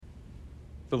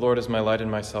The Lord is my light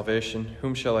and my salvation.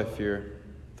 Whom shall I fear?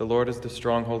 The Lord is the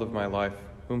stronghold of my life.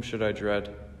 Whom should I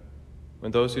dread?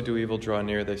 When those who do evil draw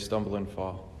near, they stumble and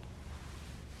fall.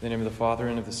 In the name of the Father,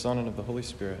 and of the Son, and of the Holy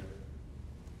Spirit.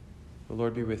 The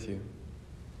Lord be with you.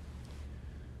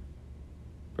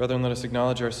 Brethren, let us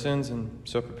acknowledge our sins and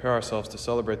so prepare ourselves to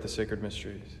celebrate the sacred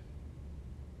mysteries.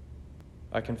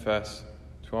 I confess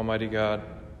to Almighty God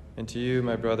and to you,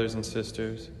 my brothers and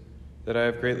sisters, that I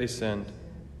have greatly sinned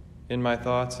in my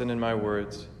thoughts and in my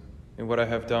words, in what I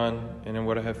have done and in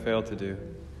what I have failed to do,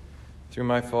 through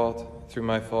my fault, through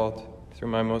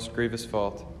my most grievous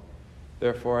fault.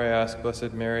 Therefore I ask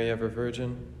Blessed Mary, ever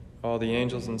Virgin, all the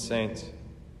angels and saints,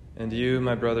 and you,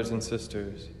 my brothers and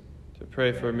sisters, to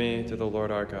pray for me to the Lord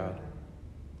our God.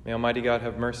 May Almighty God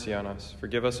have mercy on us,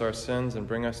 forgive us our sins, and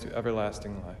bring us to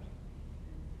everlasting life.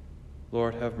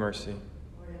 Lord, have mercy.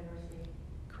 Lord, have mercy.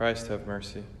 Christ, have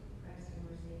mercy. Christ, have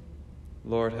mercy.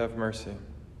 Lord, have mercy.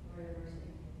 Lord, have mercy.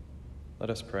 Let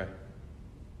us pray.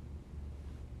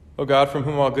 O God, from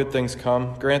whom all good things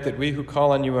come, grant that we who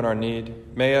call on you in our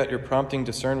need may at your prompting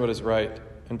discern what is right,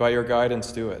 and by your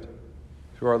guidance do it.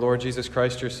 Through our Lord Jesus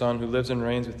Christ, your Son, who lives and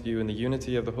reigns with you in the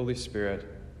unity of the Holy Spirit,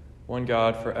 one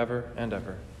God, forever and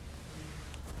ever.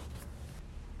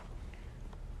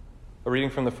 A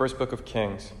reading from the first book of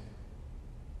Kings.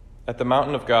 At the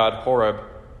mountain of God, Horeb,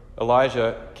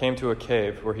 Elijah came to a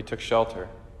cave where he took shelter.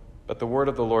 But the word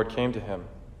of the Lord came to him,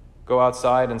 "Go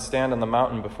outside and stand on the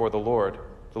mountain before the Lord.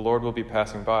 The Lord will be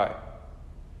passing by."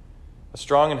 A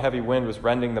strong and heavy wind was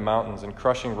rending the mountains and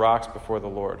crushing rocks before the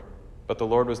Lord, but the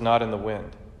Lord was not in the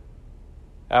wind.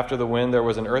 After the wind there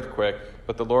was an earthquake,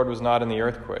 but the Lord was not in the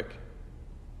earthquake.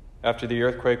 After the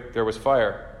earthquake there was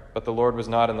fire, but the Lord was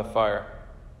not in the fire.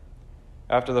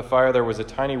 After the fire there was a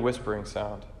tiny whispering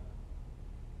sound.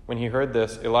 When he heard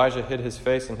this, Elijah hid his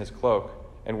face in his cloak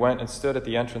and went and stood at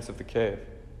the entrance of the cave.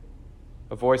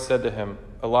 A voice said to him,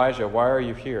 "Elijah, why are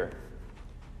you here?"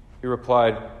 He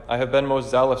replied, "I have been most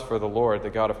zealous for the Lord, the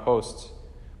God of hosts,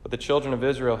 but the children of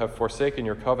Israel have forsaken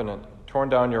your covenant, torn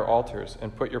down your altars,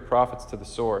 and put your prophets to the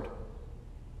sword.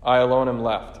 I alone am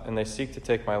left, and they seek to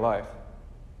take my life."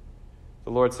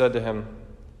 The Lord said to him,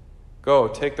 "Go,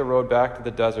 take the road back to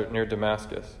the desert near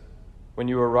Damascus. When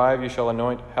you arrive, you shall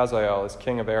anoint Hazael as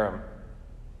king of Aram.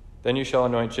 Then you shall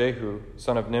anoint Jehu,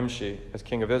 son of Nimshi, as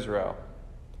king of Israel,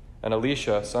 and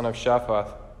Elisha, son of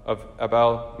Shaphat of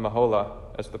Abel-Meholah,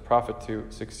 as the prophet to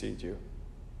succeed you."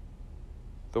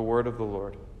 The word of the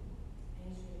Lord.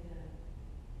 Thanks be to God.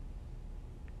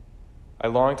 I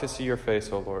long to see your face,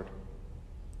 O Lord.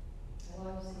 I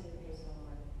long to see your face, O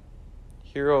Lord.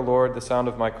 Hear, O Lord, the sound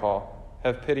of my call.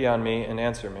 Have pity on me and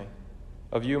answer me.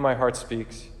 Of you my heart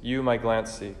speaks, you my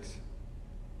glance seeks.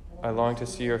 I long to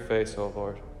see your face, O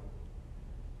Lord.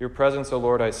 Your presence, O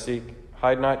Lord, I seek.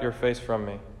 Hide not your face from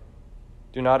me.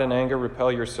 Do not in anger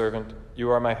repel your servant. You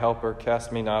are my helper,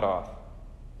 cast me not off.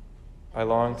 I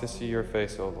long to see your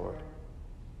face, O Lord.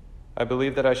 I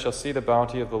believe that I shall see the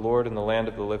bounty of the Lord in the land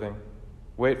of the living.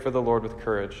 Wait for the Lord with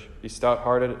courage. Be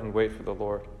stout-hearted and wait for the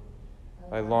Lord.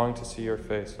 I long to see your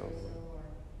face, O Lord.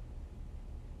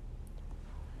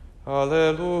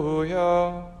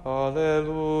 Alleluia,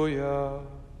 alleluia,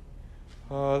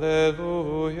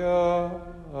 alleluia,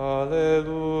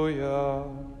 alleluia.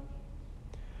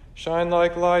 Shine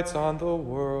like lights on the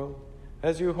world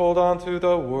as you hold on to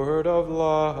the word of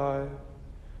life.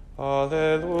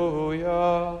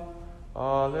 Alleluia,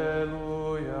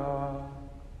 alleluia.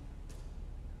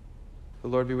 The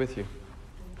Lord be with you.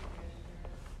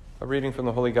 A reading from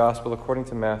the Holy Gospel according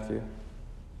to Matthew.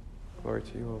 Glory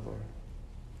to you, O Lord.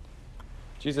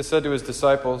 Jesus said to his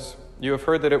disciples, "You have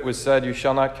heard that it was said, 'You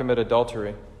shall not commit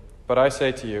adultery.' But I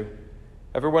say to you,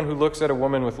 everyone who looks at a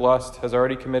woman with lust has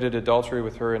already committed adultery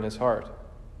with her in his heart.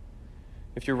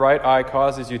 If your right eye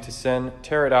causes you to sin,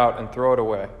 tear it out and throw it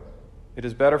away. It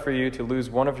is better for you to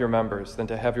lose one of your members than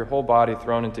to have your whole body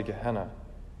thrown into Gehenna.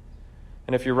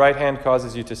 And if your right hand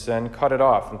causes you to sin, cut it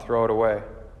off and throw it away.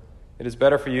 It is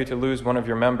better for you to lose one of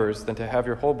your members than to have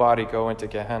your whole body go into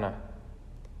Gehenna.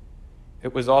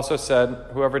 It was also said,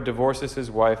 'Whoever divorces his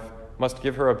wife must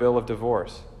give her a bill of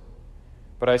divorce.'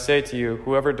 But I say to you,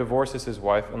 whoever divorces his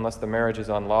wife, unless the marriage is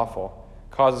unlawful,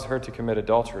 causes her to commit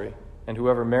adultery, and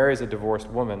whoever marries a divorced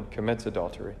woman commits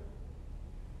adultery."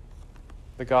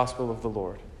 The Gospel of the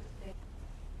Lord.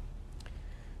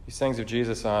 These sayings of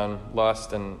Jesus on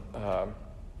lust and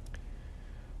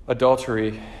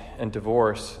adultery and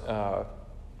divorce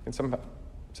can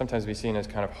sometimes be seen as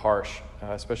kind of harsh,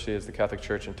 especially as the Catholic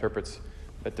Church interprets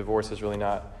that divorce is really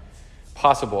not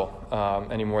possible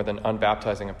any more than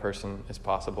unbaptizing a person is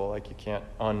possible. Like you can't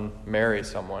unmarry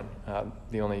someone.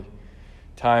 The only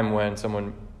time when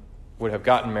someone would have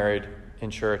gotten married in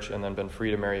church and then been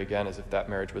free to marry again, as if that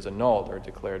marriage was annulled or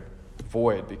declared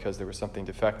void because there was something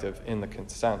defective in the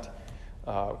consent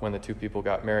when the two people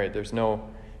got married. There's no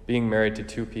being married to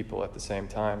two people at the same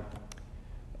time.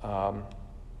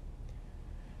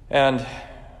 And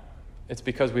it's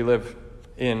because we live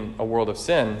in a world of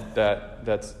sin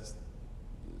that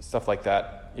stuff like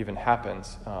that even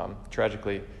happens.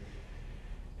 Tragically,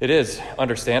 it is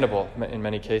understandable in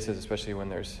many cases, especially when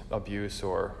there's abuse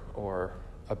or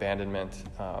abandonment,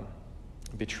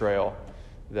 betrayal,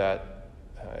 that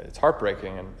it's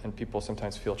heartbreaking, and people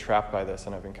sometimes feel trapped by this,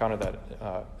 and I've encountered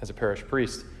that as a parish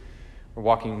priest. We're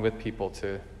walking with people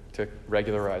to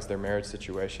regularize their marriage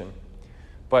situation.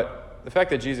 But the fact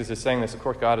that Jesus is saying this, of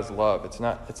course, God is love.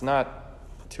 It's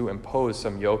not to impose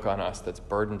some yoke on us that's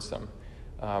burdensome.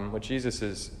 What Jesus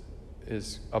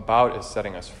is about is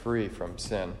setting us free from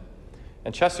sin.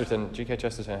 And G.K.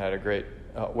 Chesterton had a great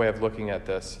way of looking at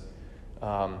this.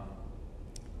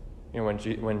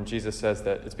 When Jesus says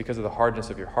that it's because of the hardness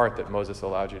of your heart that Moses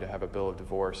allowed you to have a bill of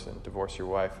divorce and divorce your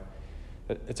wife.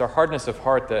 It's our hardness of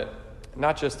heart that,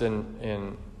 not just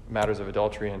in matters of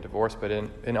adultery and divorce, but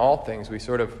in all things, we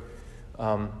sort of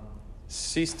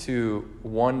cease to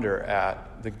wonder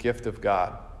at the gift of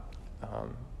God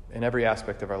in every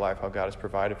aspect of our life, how God has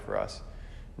provided for us.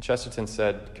 And Chesterton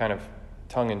said, kind of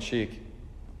tongue-in-cheek,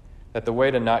 that the way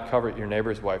to not covet your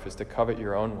neighbor's wife is to covet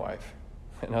your own wife.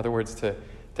 In other words, to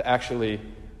actually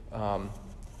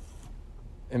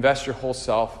invest your whole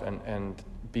self and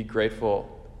be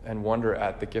grateful and wonder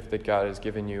at the gift that God has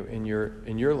given you in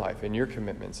your life, in your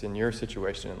commitments, in your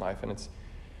situation in life. And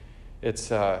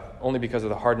it's only because of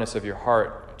the hardness of your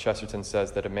heart, Chesterton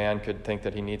says, that a man could think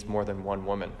that he needs more than one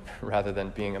woman, rather than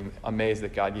being amazed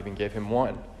that God even gave him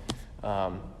one.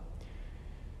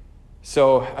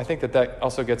 So I think that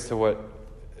also gets to what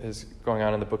is going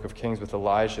on in the book of Kings with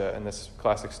Elijah and this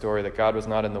classic story that God was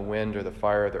not in the wind or the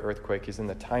fire or the earthquake. He's in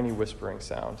the tiny whispering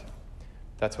sound.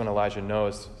 That's when Elijah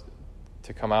knows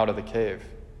to come out of the cave,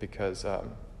 because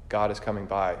God is coming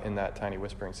by in that tiny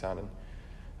whispering sound. And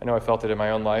I know I felt it in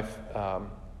my own life,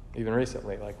 even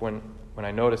recently. Like when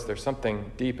I notice there's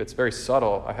something deep, it's very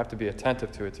subtle. I have to be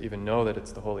attentive to it to even know that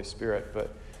it's the Holy Spirit,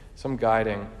 but some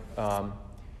guiding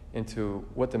into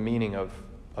what the meaning of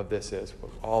this is,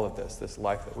 all of this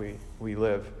life that we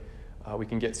live. We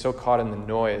can get so caught in the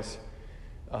noise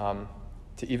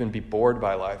to even be bored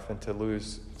by life and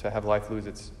to have life lose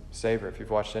its savor. If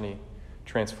you've watched any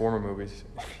Transformer movies,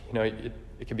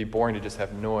 it can be boring to just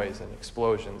have noise and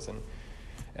explosions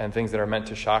and things that are meant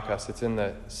to shock us. It's in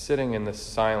the sitting in the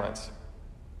silence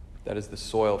that is the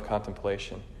soil of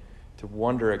contemplation, to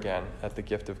wonder again at the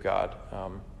gift of God,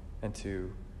 and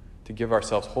to give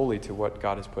ourselves wholly to what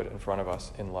God has put in front of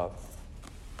us in love.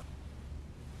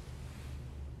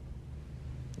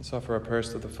 Let's offer our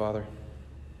prayers to the Father.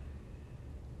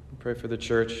 We pray for the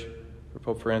Church, for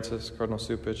Pope Francis, Cardinal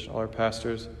Cupich, all our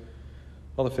pastors,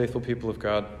 all the faithful people of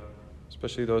God,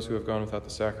 especially those who have gone without the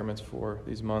sacraments for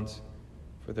these months.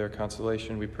 For their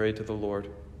consolation, we pray to the Lord.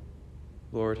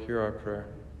 Lord, hear our prayer.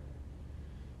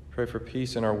 Pray for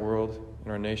peace in our world,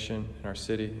 in our nation, in our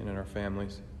city, and in our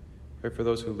families. Pray for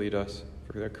those who lead us.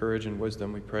 For their courage and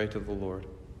wisdom, we pray to the Lord.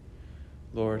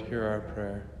 Lord, hear our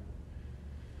prayer.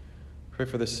 Pray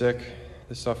for the sick,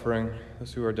 the suffering,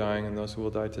 those who are dying, and those who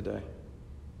will die today.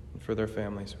 And for their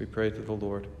families, we pray to the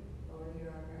Lord. Lord, hear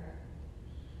our prayer.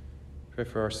 Pray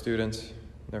for our students,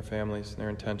 and their families, and their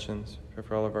intentions. Pray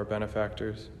for all of our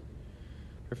benefactors.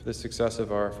 Pray for the success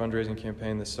of our fundraising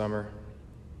campaign this summer.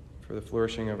 For the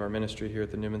flourishing of our ministry here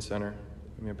at the Newman Center.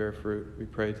 We may bear fruit. We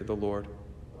pray to the Lord.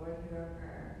 Lord, hear our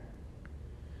prayer.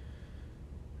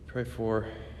 Pray for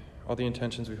all the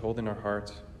intentions we hold in our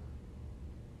hearts.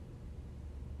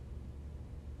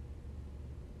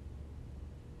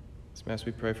 This Mass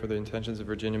we pray for the intentions of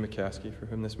Virginia McCaskey, for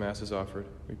whom this Mass is offered.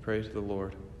 We pray to the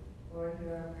Lord. Lord,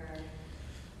 hear our prayer.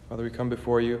 Father, we come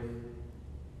before you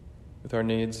with our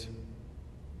needs.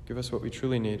 Give us what we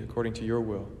truly need according to your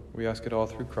will. We ask it all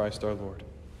through Christ our Lord.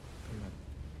 Amen.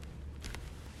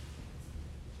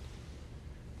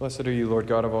 Blessed are you, Lord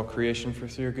God of all creation, for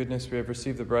through your goodness we have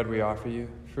received the bread we offer you,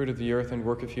 fruit of the earth and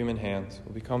work of human hands,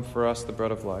 will become for us the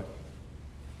bread of life.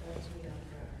 Blessed be our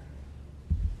prayer.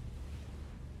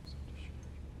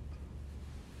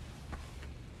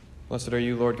 Blessed are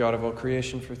you, Lord God of all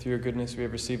creation, for through your goodness we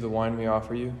have received the wine we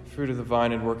offer you, fruit of the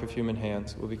vine and work of human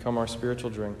hands, will become our spiritual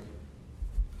drink.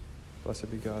 Blessed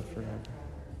be God forever.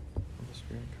 And the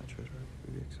Spirit, contrite heart,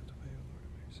 we be accepted by you, Lord,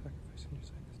 and may your sacrifice in your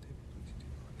sight this day be pleasing to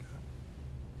you, Lord God.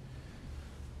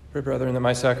 Pray, brethren, that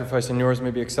my sacrifice and yours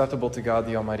may be acceptable to God,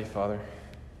 the Almighty Father.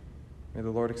 May the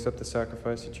Lord accept the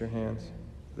sacrifice at your hands,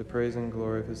 for the praise and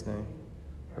glory of his name,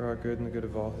 for our good and the good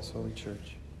of all his holy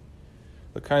church.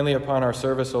 Look kindly upon our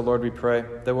service, O Lord, we pray,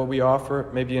 that what we offer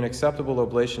may be an acceptable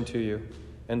oblation to you,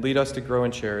 and lead us to grow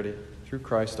in charity, through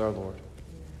Christ our Lord.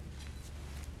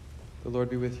 The Lord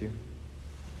be with you.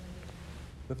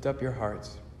 Lift up your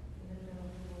hearts.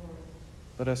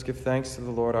 Let us give thanks to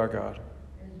the Lord our God.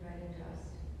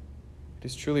 It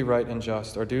is truly right and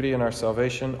just, our duty and our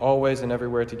salvation, always and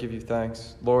everywhere to give you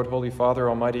thanks, Lord, Holy Father,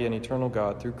 Almighty and eternal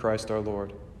God, through Christ our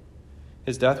Lord.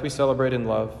 His death we celebrate in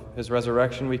love, his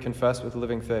resurrection we confess with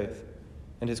living faith,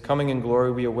 and his coming in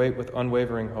glory we await with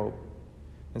unwavering hope.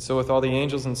 And so with all the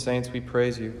angels and saints we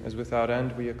praise you, as without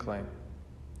end we acclaim.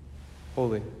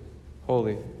 Holy,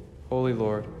 holy, holy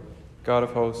Lord, God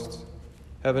of hosts,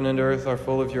 heaven and earth are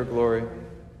full of your glory.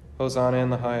 Hosanna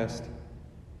in the highest.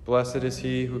 Blessed is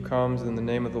he who comes in the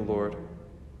name of the Lord.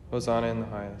 Hosanna in the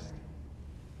highest.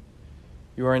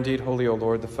 You are indeed holy, O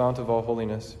Lord, the fount of all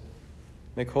holiness.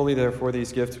 Make holy, therefore,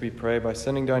 these gifts, we pray, by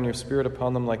sending down your Spirit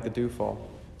upon them like the dewfall,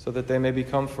 so that they may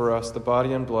become for us the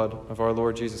body and blood of our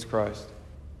Lord Jesus Christ.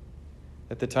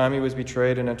 At the time he was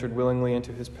betrayed and entered willingly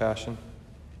into his passion,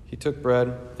 he took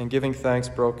bread, and giving thanks,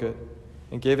 broke it,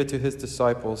 and gave it to his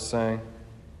disciples, saying,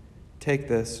 "Take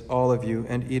this, all of you,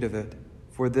 and eat of it.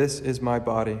 For this is my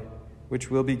body,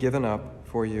 which will be given up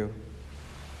for you."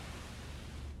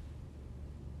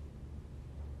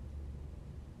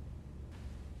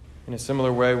 In a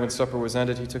similar way, when supper was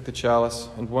ended, he took the chalice,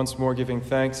 and once more giving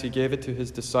thanks, he gave it to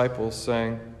his disciples,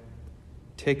 saying,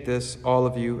 "Take this, all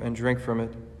of you, and drink from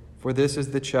it. For this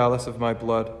is the chalice of my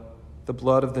blood, the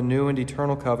blood of the new and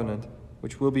eternal covenant,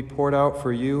 which will be poured out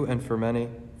for you and for many,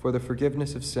 for the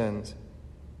forgiveness of sins.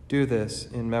 Do this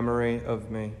in memory of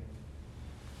me."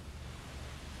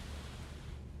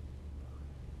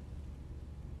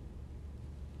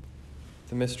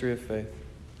 The mystery of faith.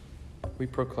 We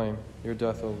proclaim your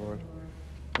death, O Lord,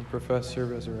 and profess your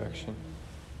resurrection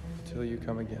until you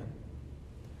come again.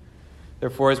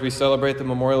 Therefore, as we celebrate the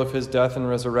memorial of his death and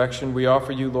resurrection, we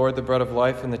offer you, Lord, the bread of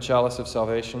life and the chalice of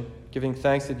salvation, giving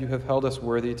thanks that you have held us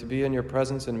worthy to be in your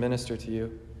presence and minister to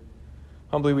you.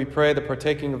 Humbly we pray that,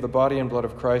 partaking of the body and blood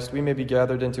of Christ, we may be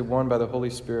gathered into one by the Holy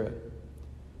Spirit.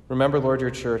 Remember, Lord, your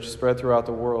church spread throughout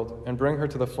the world, and bring her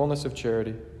to the fullness of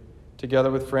charity,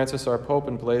 together with Francis our Pope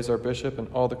and Blaise our Bishop and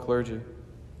all the clergy.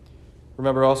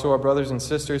 Remember also our brothers and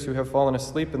sisters who have fallen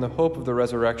asleep in the hope of the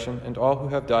resurrection, and all who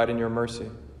have died in your mercy.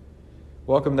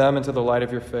 Welcome them into the light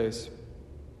of your face.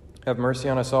 Have mercy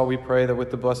on us all, we pray, that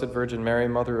with the Blessed Virgin Mary,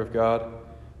 Mother of God,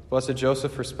 Blessed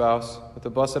Joseph, her spouse, with the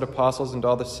blessed apostles and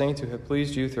all the saints who have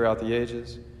pleased you throughout the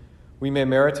ages, we may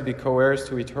merit to be co-heirs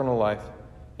to eternal life,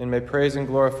 and may praise and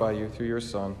glorify you through your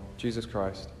Son, Jesus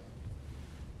Christ.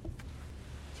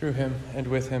 Through him, and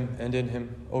with him, and in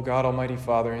him, O God, Almighty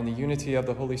Father, in the unity of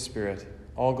the Holy Spirit,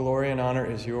 all glory and honor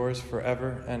is yours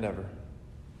forever and ever.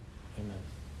 Amen.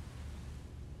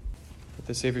 At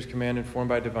the Savior's command, informed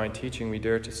by divine teaching, we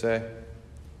dare to say,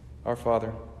 Our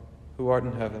Father, who art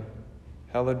in heaven,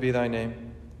 hallowed be thy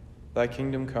name. Thy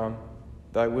kingdom come,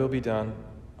 thy will be done,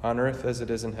 on earth as it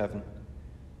is in heaven.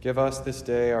 Give us this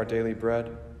day our daily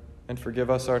bread, and forgive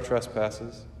us our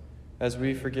trespasses, as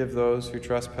we forgive those who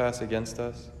trespass against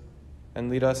us. And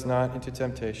lead us not into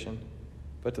temptation,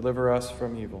 but deliver us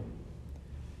from evil.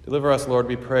 Deliver us, Lord,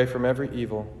 we pray, from every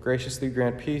evil. Graciously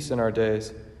grant peace in our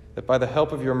days, that by the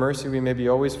help of your mercy we may be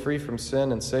always free from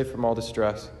sin and safe from all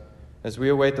distress, as we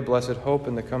await the blessed hope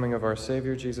and the coming of our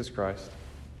Savior, Jesus Christ.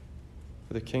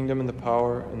 For the kingdom and the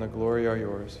power and the glory are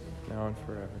yours, now and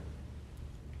forever.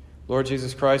 Lord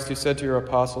Jesus Christ, who said to your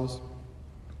apostles,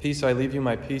 "Peace I leave you,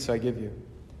 my peace I give you,"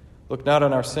 look not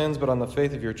on our sins, but on the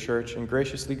faith of your church, and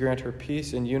graciously grant her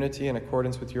peace and unity in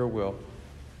accordance with your will,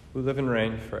 who live and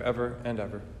reign forever and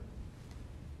ever.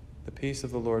 The peace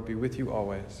of the Lord be with you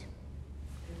always.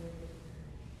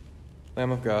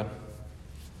 Lamb of God,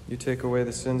 you take away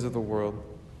the sins of the world.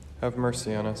 Have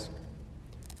mercy on us.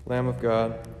 Lamb of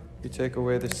God, you take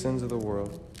away the sins of the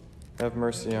world. Have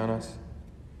mercy on us.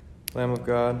 Lamb of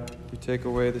God, you take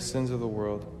away the sins of the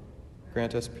world.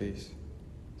 Grant us peace.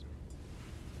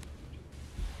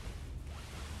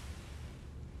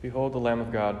 Behold the Lamb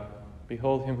of God.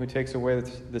 Behold him who takes away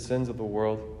the sins of the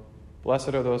world.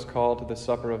 Blessed are those called to the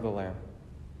supper of the Lamb.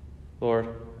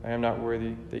 Lord, I am not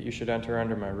worthy that you should enter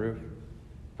under my roof,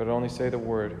 but only say the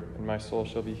word, and my soul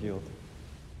shall be healed.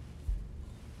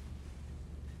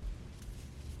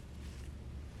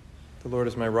 The Lord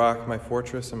is my rock, my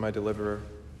fortress, and my deliverer.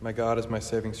 My God is my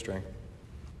saving strength.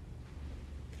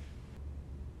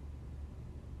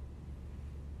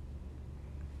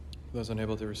 For those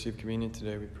unable to receive communion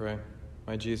today, we pray,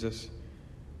 my Jesus,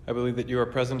 I believe that you are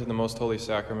present in the most holy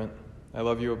sacrament. I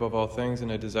love you above all things,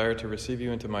 and I desire to receive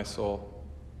you into my soul.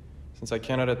 Since I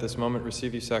cannot at this moment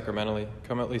receive you sacramentally,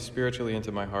 come at least spiritually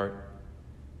into my heart.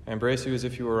 I embrace you as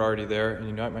if you were already there and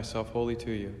unite myself wholly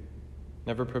to you.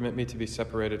 Never permit me to be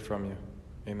separated from you.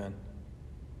 Amen.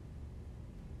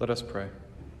 Let us pray.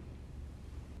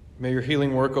 May your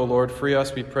healing work, O Lord, free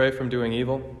us, we pray, from doing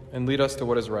evil and lead us to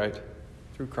what is right,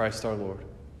 through Christ our Lord.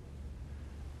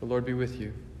 The Lord be with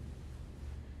you.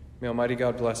 May Almighty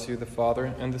God bless you, the Father,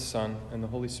 and the Son, and the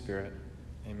Holy Spirit.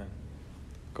 Amen.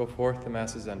 Go forth, the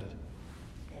Mass is ended.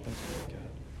 Thanks be to God.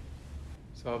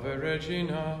 Salve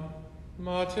Regina,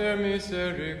 Mater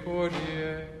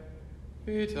Misericordiae,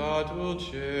 vita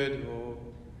dulcedo,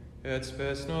 et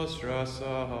spes nostra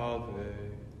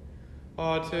salve.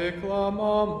 A te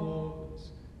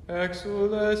clamamus,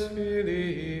 exules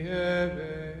Filii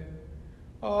Eve,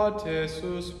 a te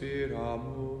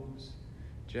suspiramus,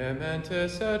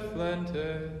 gementes et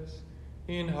flentes,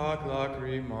 in hac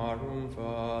lacrimarum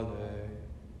vale.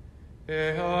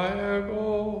 Ea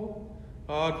ergo,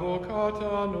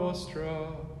 advocata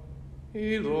nostra,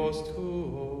 illos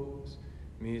tuos,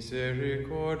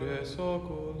 misericordes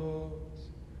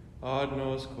oculos, ad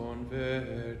nos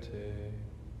converte.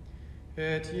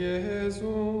 Et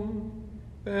Iesum,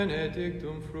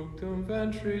 benedictum fructum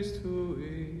ventris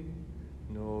tui,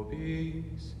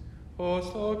 nobis,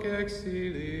 post hoc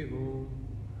exilium,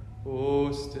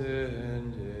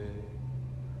 ostende.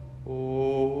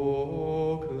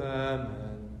 O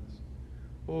clemens,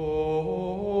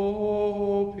 O